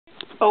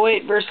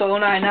08 versus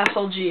 09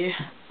 SLG.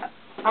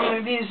 I'm going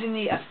to be using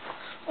the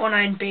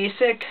 09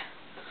 Basic.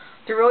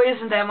 There really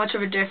isn't that much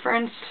of a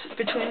difference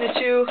between the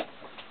two.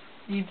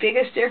 The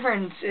biggest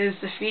difference is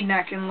the feed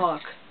neck and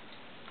look.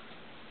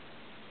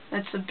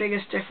 That's the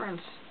biggest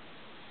difference.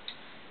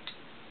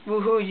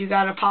 Woohoo, you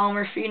got a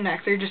polymer feed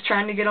neck. They're just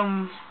trying to get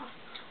them,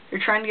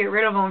 they're trying to get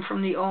rid of them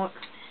from the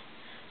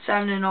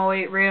 07 and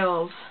 08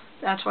 rails.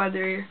 That's why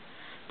they're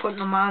putting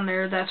them on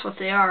there. That's what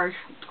they are.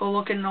 Go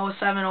look at an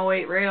 07,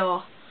 08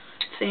 rail.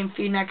 Same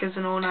feed neck as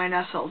an 09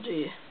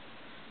 SLG.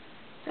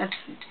 That's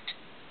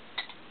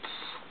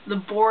the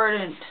board,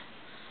 in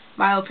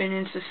my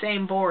opinion, it's the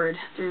same board.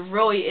 There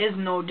really is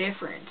no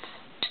difference.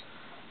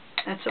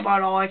 That's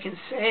about all I can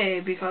say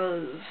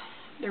because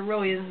there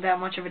really isn't that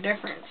much of a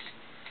difference.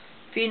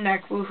 Feed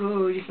neck,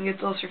 woohoo, you can get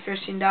those for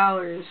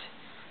 $15.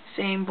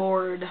 Same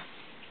board.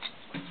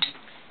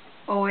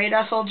 08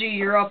 SLG,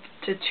 you're up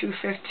to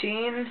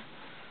 $215.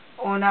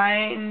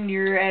 09,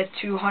 you're at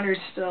 $200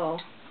 still.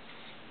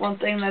 One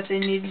thing that they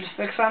needed to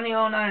fix on the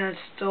 09 and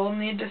still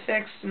need to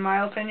fix, in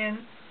my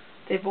opinion,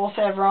 they both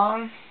have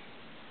wrong.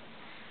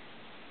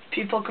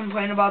 People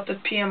complain about the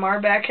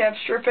PMR back cap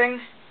stripping,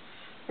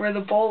 where the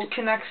bolt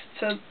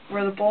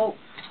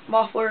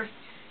muffler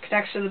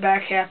connects to the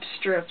back cap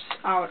strips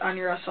out on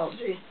your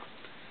SLG.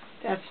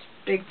 That's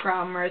a big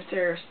problem right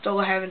there. Still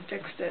haven't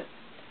fixed it.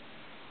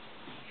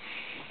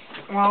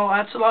 Well,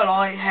 that's about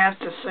all I have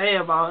to say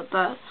about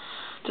that.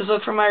 Just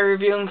look for my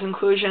review and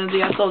conclusion of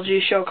the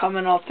SLG show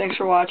coming up. Thanks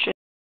for watching.